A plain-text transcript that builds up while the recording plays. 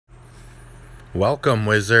Welcome,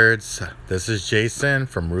 wizards. This is Jason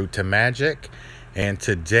from Root to Magic, and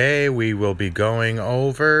today we will be going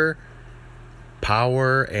over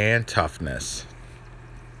power and toughness.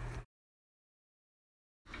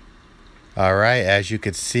 Alright, as you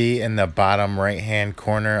can see in the bottom right hand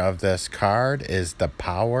corner of this card is the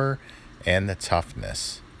power and the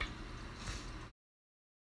toughness.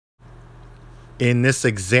 In this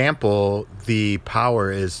example, the power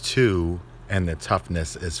is 2 and the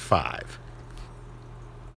toughness is 5.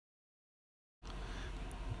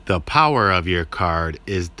 The power of your card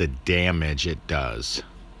is the damage it does.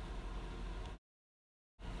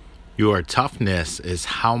 Your toughness is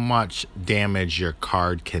how much damage your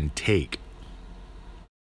card can take.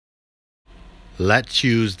 Let's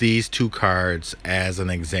use these two cards as an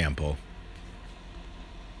example.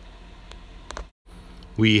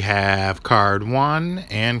 We have card 1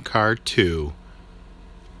 and card 2.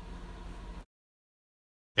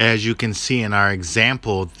 As you can see in our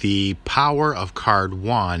example, the power of card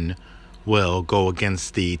 1 will go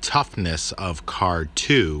against the toughness of card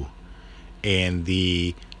 2, and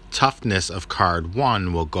the toughness of card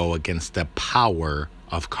 1 will go against the power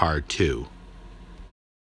of card 2.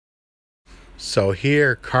 So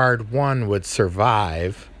here card 1 would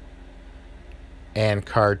survive and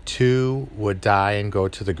card 2 would die and go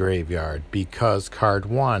to the graveyard because card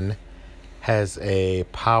 1 has a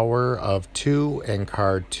power of 2 and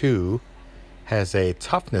card 2 has a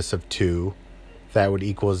toughness of 2 that would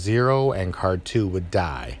equal 0 and card 2 would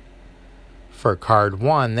die. For card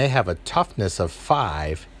 1, they have a toughness of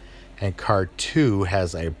 5 and card 2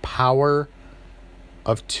 has a power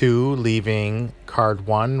of 2, leaving card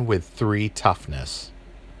 1 with 3 toughness,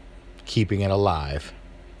 keeping it alive.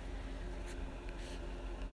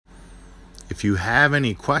 If you have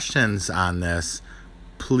any questions on this,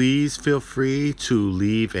 please feel free to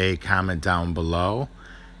leave a comment down below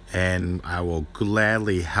and I will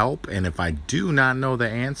gladly help. And if I do not know the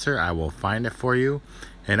answer, I will find it for you.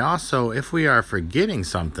 And also, if we are forgetting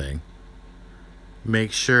something,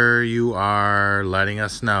 make sure you are letting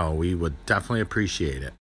us know. We would definitely appreciate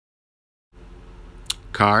it.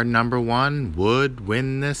 Card number 1 would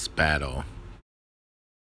win this battle.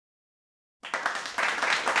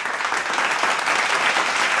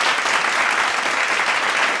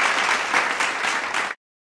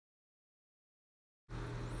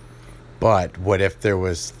 But what if there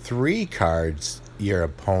was 3 cards your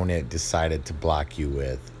opponent decided to block you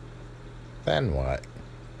with? Then what?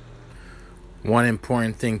 One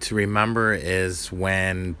important thing to remember is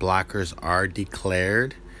when blockers are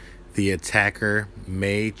declared, the attacker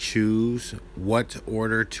may choose what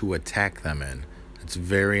order to attack them in. It's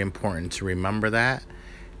very important to remember that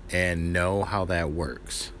and know how that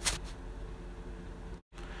works.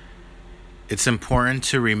 It's important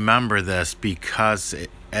to remember this because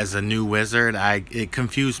as a new wizard, it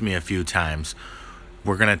confused me a few times.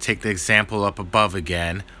 We're going to take the example up above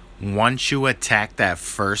again. Once you attack that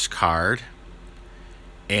first card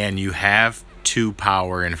and you have 2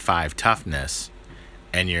 power and 5 toughness,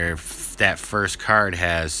 and that first card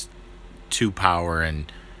has 2 power and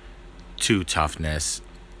 2 toughness,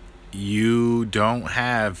 you don't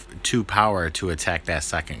have 2 power to attack that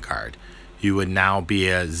second card. You would now be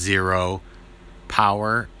a 0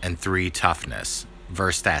 power and 3 toughness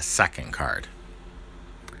versus that second card.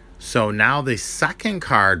 So now the second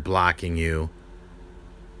card blocking you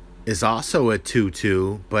is also a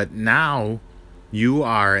 2/2, but now you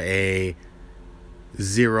are a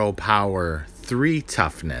 0 power, 3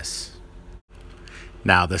 toughness.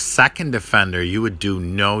 Now the second defender you would do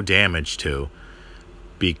no damage to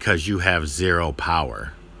because you have 0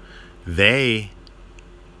 power. They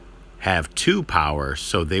have 2 power,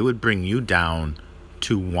 so they would bring you down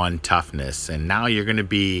to 1 toughness, and now you're going to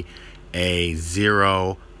be a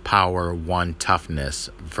 0 power, 1 toughness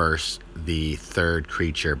versus the third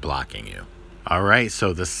creature blocking you. Alright,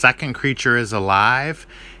 so the second creature is alive,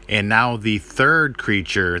 and now the third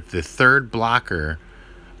creature, the third blocker,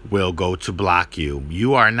 will go to block you.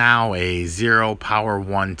 You are now a 0 power,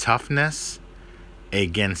 1 toughness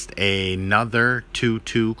against another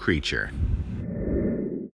 2/2 creature.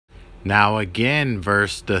 Now again,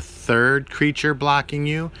 versus the third creature blocking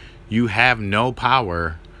you, you have no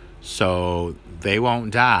power, so they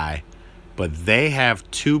won't die. But they have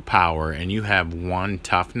 2 power and you have 1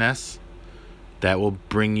 toughness. That will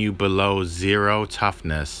bring you below 0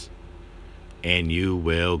 toughness, and you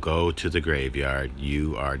will go to the graveyard.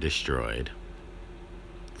 You are destroyed.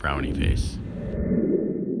 Frowny face.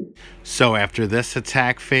 So after this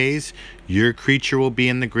attack phase, your creature will be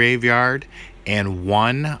in the graveyard, and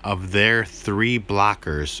 1 of their 3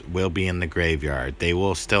 blockers will be in the graveyard. They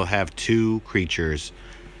will still have 2 creatures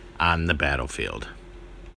on the battlefield.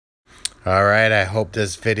 All right, I hope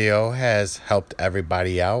this video has helped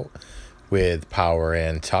everybody out with power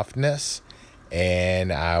and toughness.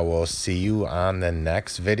 And I will see you on the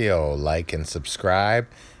next video. Like and subscribe.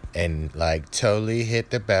 And totally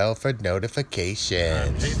hit the bell for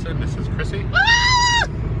notifications. Jason, this is Chrissy.